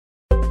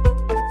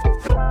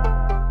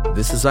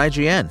This is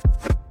IGN.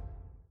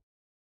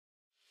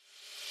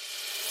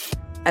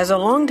 As a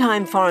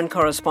longtime foreign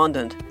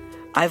correspondent,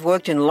 I've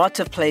worked in lots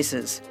of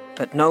places,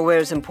 but nowhere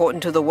as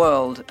important to the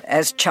world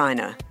as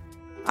China.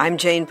 I'm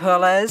Jane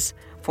Perlez,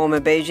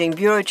 former Beijing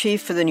bureau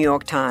chief for the New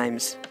York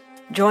Times.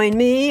 Join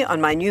me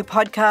on my new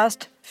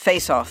podcast,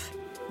 Face Off,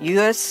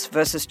 U.S.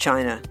 versus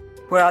China,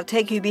 where I'll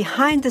take you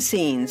behind the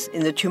scenes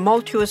in the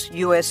tumultuous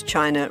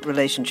U.S.-China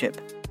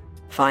relationship.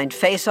 Find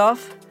Face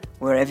Off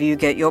wherever you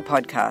get your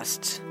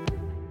podcasts.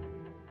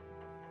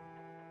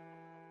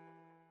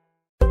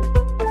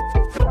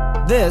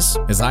 This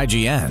is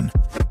IGN.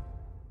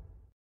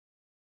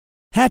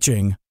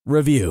 Hatching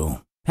Review.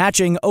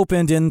 Hatching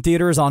opened in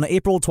theaters on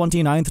April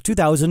 29,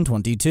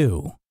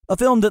 2022. A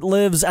film that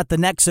lives at the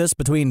nexus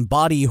between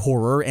body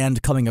horror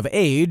and coming of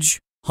age,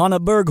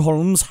 Hannah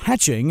Bergholm's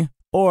Hatching,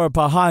 or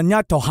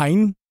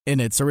Pahanyatohain, in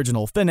its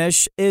original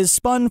finish, is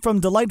spun from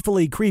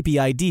delightfully creepy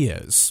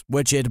ideas,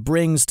 which it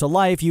brings to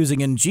life using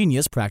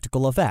ingenious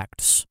practical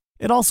effects.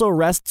 It also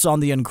rests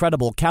on the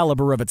incredible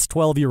caliber of its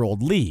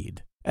 12-year-old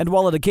lead. And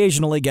while it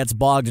occasionally gets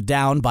bogged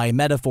down by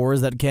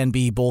metaphors that can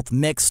be both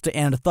mixed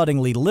and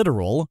thuddingly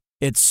literal,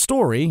 its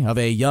story of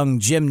a young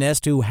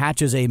gymnast who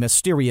hatches a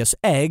mysterious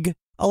egg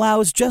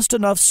allows just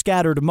enough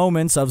scattered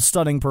moments of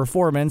stunning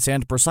performance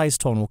and precise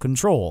tonal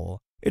control.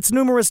 Its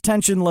numerous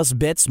tensionless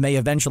bits may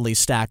eventually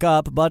stack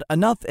up, but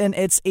enough in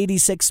its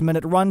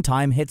 86-minute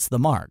runtime hits the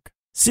mark.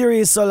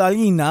 Siri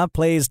Solalina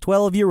plays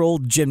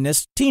 12-year-old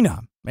gymnast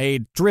Tina, a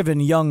driven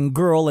young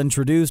girl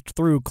introduced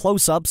through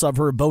close-ups of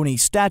her bony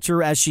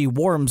stature as she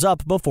warms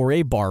up before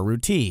a bar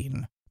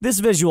routine. This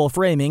visual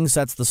framing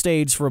sets the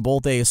stage for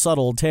both a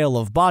subtle tale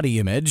of body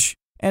image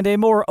and a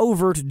more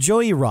overt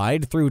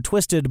joyride through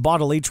twisted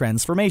bodily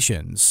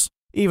transformations,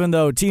 even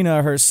though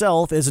Tina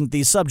herself isn't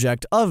the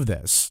subject of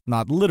this,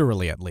 not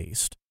literally at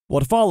least.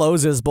 What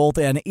follows is both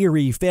an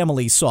eerie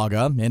family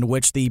saga in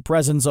which the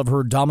presence of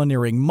her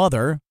domineering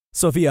mother,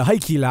 Sofia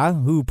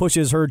Haikila, who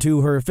pushes her to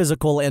her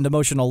physical and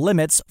emotional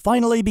limits,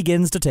 finally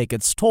begins to take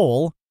its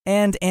toll,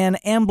 and an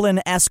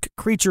Amblin-esque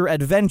creature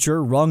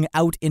adventure wrung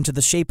out into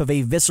the shape of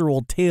a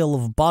visceral tale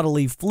of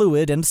bodily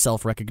fluid and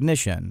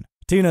self-recognition.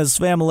 Tina's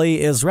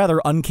family is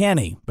rather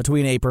uncanny,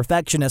 between a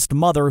perfectionist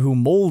mother who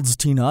molds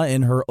Tina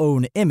in her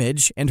own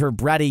image and her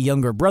bratty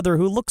younger brother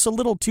who looks a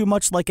little too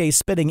much like a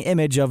spitting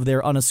image of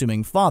their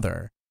unassuming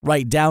father,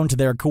 right down to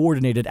their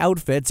coordinated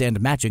outfits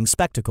and matching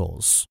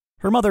spectacles.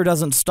 Her mother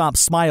doesn't stop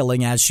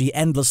smiling as she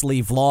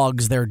endlessly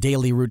vlogs their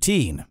daily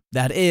routine.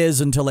 That is,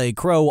 until a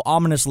crow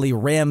ominously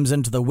rams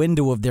into the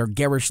window of their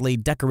garishly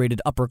decorated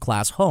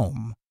upper-class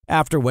home,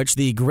 after which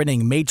the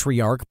grinning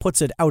matriarch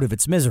puts it out of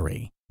its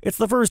misery. It's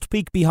the first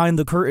peek behind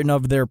the curtain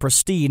of their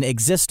pristine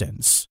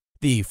existence,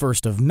 the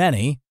first of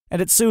many,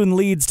 and it soon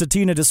leads to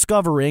Tina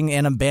discovering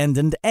an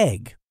abandoned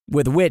egg,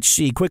 with which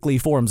she quickly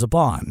forms a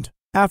bond.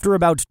 After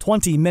about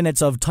 20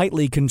 minutes of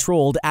tightly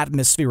controlled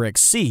atmospheric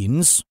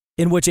scenes,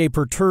 in which a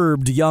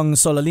perturbed young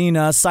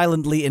Solalina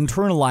silently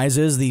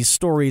internalizes the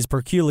story's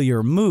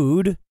peculiar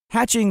mood,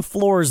 Hatching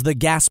floors the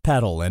gas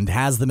pedal and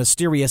has the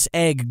mysterious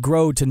egg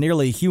grow to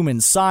nearly human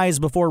size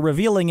before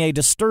revealing a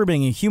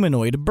disturbing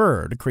humanoid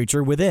bird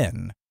creature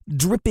within.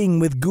 Dripping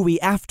with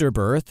gooey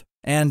afterbirth,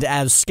 and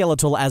as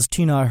skeletal as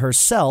Tina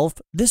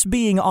herself, this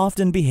being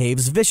often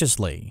behaves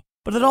viciously,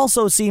 but it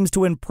also seems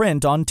to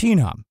imprint on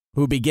Tina,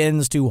 who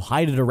begins to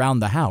hide it around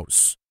the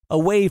house,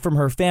 away from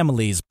her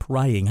family's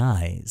prying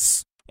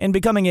eyes. In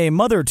becoming a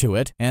mother to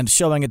it, and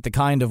showing it the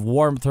kind of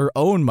warmth her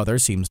own mother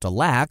seems to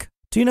lack,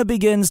 Tina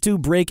begins to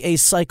break a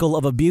cycle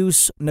of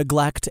abuse,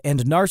 neglect,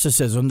 and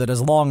narcissism that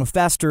has long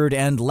festered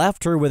and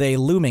left her with a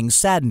looming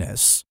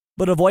sadness.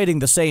 But avoiding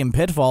the same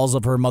pitfalls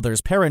of her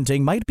mother's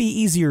parenting might be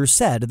easier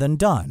said than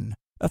done.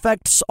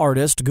 Effects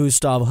artist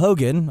Gustav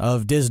Hogan,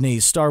 of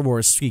Disney's Star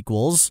Wars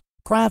sequels,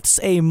 crafts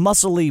a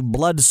muscly,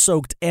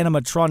 blood-soaked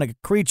animatronic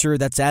creature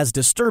that's as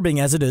disturbing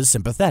as it is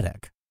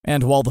sympathetic.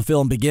 And while the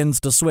film begins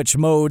to switch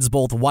modes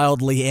both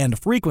wildly and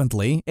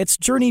frequently, its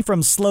journey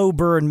from slow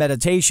burn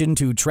meditation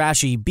to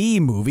trashy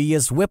B-movie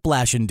is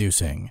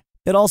whiplash-inducing.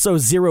 It also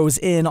zeroes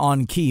in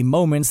on key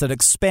moments that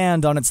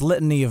expand on its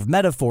litany of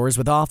metaphors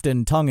with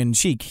often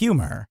tongue-in-cheek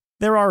humor.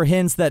 There are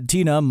hints that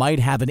Tina might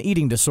have an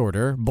eating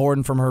disorder,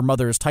 born from her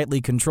mother's tightly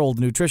controlled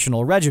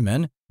nutritional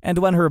regimen, and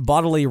when her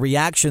bodily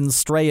reactions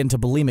stray into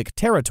bulimic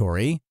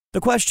territory, the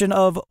question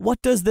of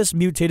what does this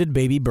mutated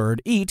baby bird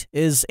eat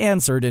is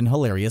answered in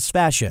hilarious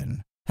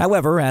fashion.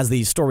 However, as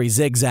the story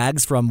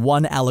zigzags from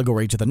one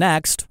allegory to the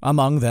next,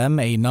 among them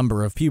a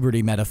number of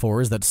puberty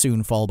metaphors that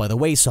soon fall by the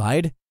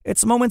wayside,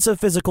 its moments of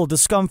physical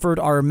discomfort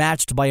are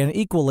matched by an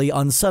equally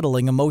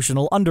unsettling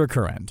emotional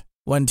undercurrent,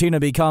 when Tina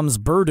becomes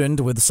burdened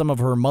with some of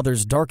her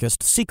mother's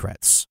darkest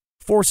secrets,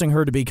 forcing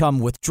her to become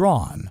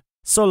withdrawn.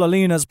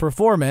 Solalina's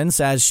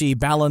performance, as she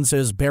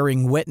balances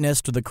bearing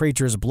witness to the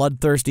creature's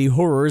bloodthirsty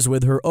horrors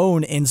with her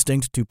own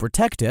instinct to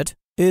protect it,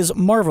 is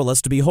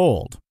marvelous to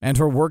behold, and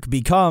her work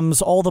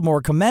becomes all the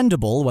more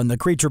commendable when the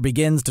creature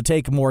begins to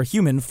take more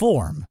human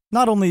form,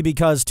 not only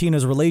because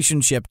Tina's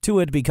relationship to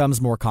it becomes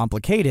more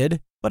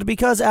complicated, but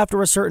because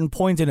after a certain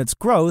point in its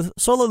growth,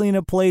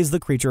 Solalina plays the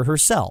creature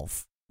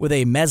herself, with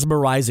a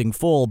mesmerizing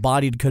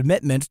full-bodied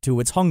commitment to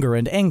its hunger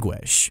and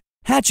anguish.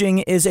 Hatching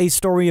is a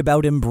story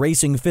about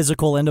embracing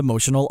physical and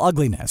emotional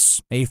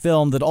ugliness, a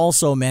film that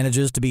also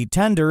manages to be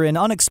tender in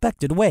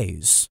unexpected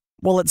ways.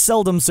 While it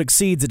seldom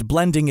succeeds at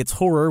blending its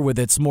horror with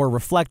its more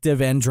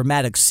reflective and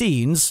dramatic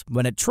scenes,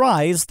 when it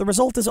tries, the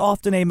result is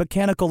often a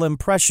mechanical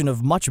impression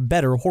of much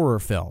better horror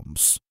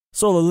films.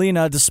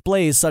 Solalina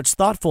displays such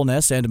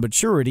thoughtfulness and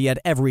maturity at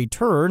every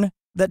turn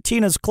that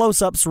Tina's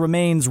close-ups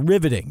remains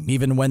riveting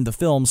even when the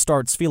film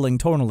starts feeling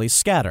tonally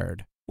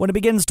scattered. When it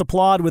begins to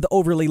plod with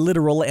overly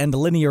literal and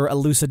linear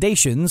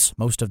elucidations,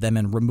 most of them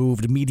in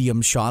removed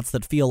medium shots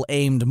that feel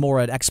aimed more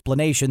at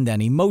explanation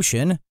than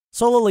emotion,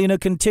 Solalina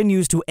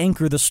continues to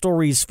anchor the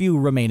story's few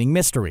remaining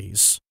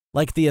mysteries,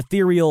 like the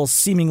ethereal,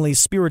 seemingly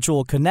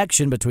spiritual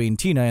connection between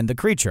Tina and the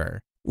creature,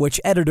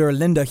 which editor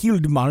Linda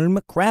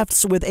Hildmalm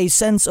crafts with a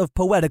sense of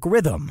poetic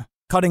rhythm,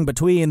 cutting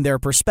between their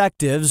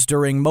perspectives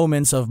during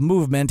moments of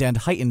movement and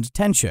heightened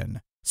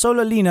tension.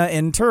 Solalina,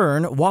 in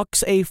turn,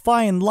 walks a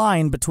fine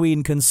line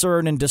between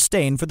concern and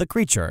disdain for the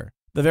creature,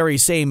 the very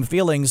same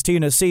feelings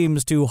Tina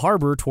seems to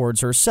harbor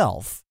towards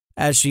herself,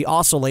 as she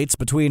oscillates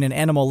between an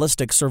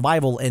animalistic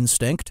survival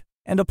instinct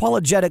and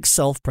apologetic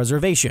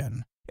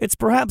self-preservation. It's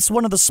perhaps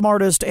one of the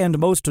smartest and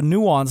most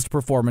nuanced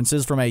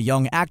performances from a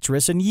young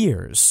actress in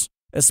years,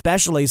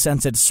 especially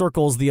since it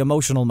circles the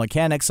emotional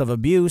mechanics of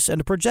abuse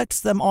and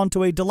projects them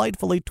onto a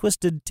delightfully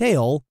twisted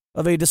tale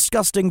of a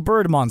disgusting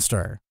bird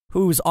monster,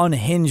 whose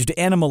unhinged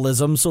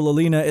animalism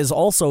Solalina is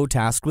also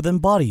tasked with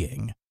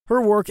embodying.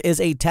 Her work is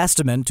a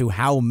testament to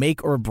how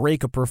make or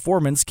break a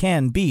performance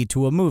can be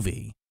to a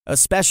movie,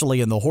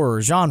 especially in the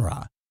horror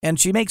genre, and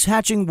she makes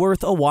Hatching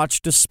worth a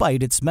watch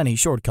despite its many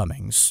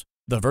shortcomings.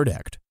 The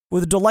verdict.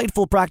 With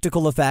delightful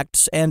practical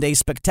effects and a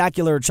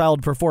spectacular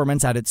child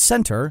performance at its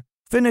center,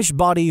 Finnish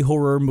body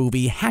horror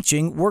movie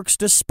Hatching works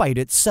despite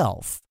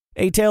itself.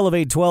 A tale of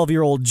a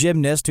 12-year-old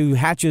gymnast who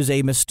hatches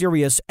a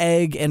mysterious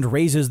egg and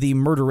raises the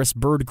murderous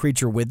bird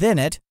creature within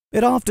it,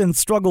 it often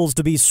struggles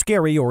to be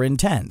scary or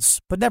intense,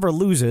 but never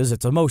loses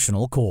its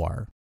emotional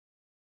core.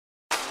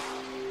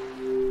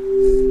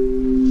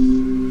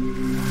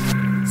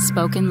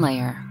 Spoken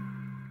Layer.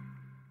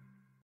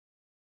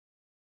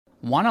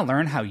 Want to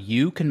learn how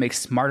you can make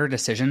smarter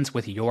decisions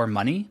with your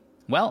money?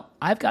 Well,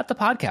 I've got the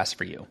podcast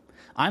for you.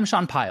 I'm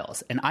Sean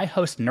Piles, and I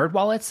host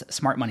NerdWallet's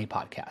Smart Money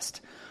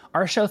Podcast.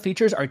 Our show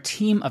features our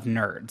team of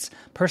nerds,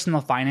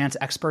 personal finance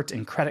experts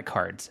in credit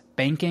cards,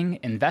 banking,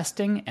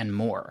 investing, and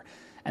more.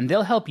 And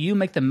they'll help you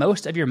make the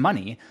most of your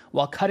money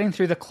while cutting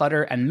through the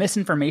clutter and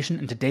misinformation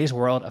in today's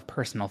world of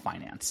personal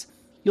finance.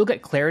 You'll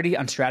get clarity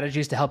on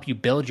strategies to help you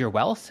build your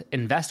wealth,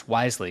 invest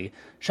wisely,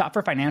 shop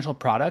for financial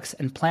products,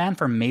 and plan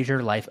for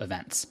major life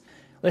events.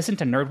 Listen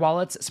to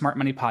NerdWallet's Smart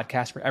Money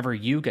Podcast wherever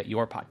you get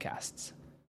your podcasts.